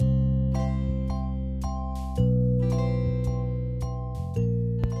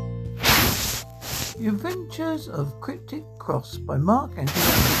The Adventures of Cryptic Cross by Mark Anthony.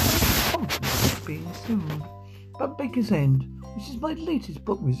 Conference being soon. But Baker's End, which is my latest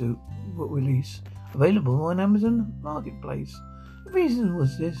book release, available on Amazon Marketplace. The reason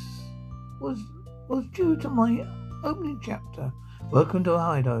was due to my opening chapter, Welcome to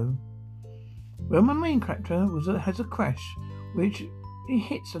Hideout, where my main character has a crash, which he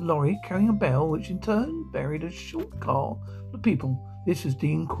hits a lorry carrying a bell, which in turn buried a short car full of people. This was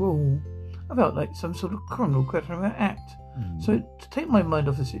deemed cruel. I felt like some sort of criminal carrying an act. So to take my mind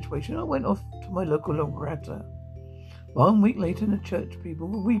off the situation, I went off to my local Lograta. 1 week later, the church people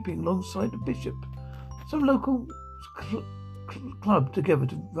were weeping alongside the bishop. Some local club together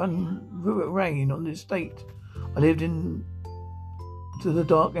to run rain on the estate. I lived into the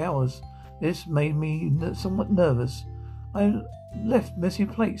dark hours. This made me somewhat nervous. I left messy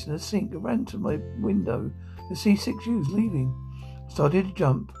plates in a sink and ran to my window to see 6 youths leaving. I started to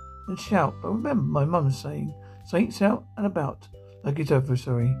jump and shout, but I remember my mum saying, "Saints out and about, like his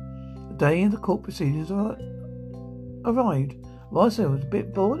adversary." The day of the court proceedings arrived. Whilst I was a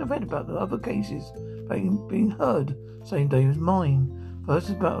bit bored, I read about the other cases being heard same day as mine. First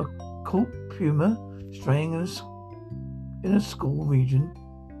is about a court puma straying in a school region,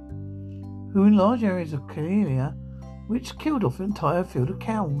 who in large areas of Carelia, which killed off an entire field of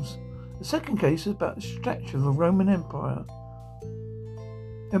cows. The second case is about the statue of a Roman emperor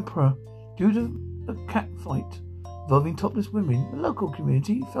due to a cat fight involving topless women. The local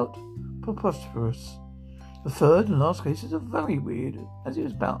community felt preposterous. The third and last case is very weird, as it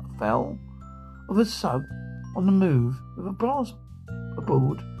was about a foul of a sub on the move with a brass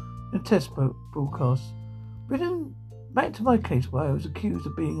board and a test broadcast. Written back to my case where I was accused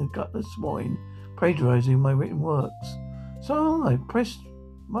of being a gutless swine, plagiarizing my written works. So I pressed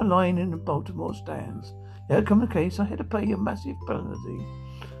my line in the Baltimore stands. The outcome of the case, I had to pay a massive penalty.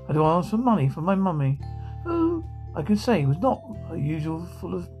 I had to ask for money from my mummy, who I can say was not her usual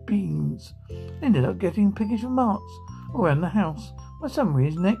full of beans. I ended up getting piggish remarks all around the house. My summary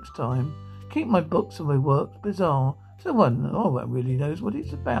is next time. Keep my books and my works bizarre, so no one really knows what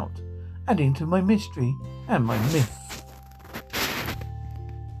it's about, adding to my mystery and my myth.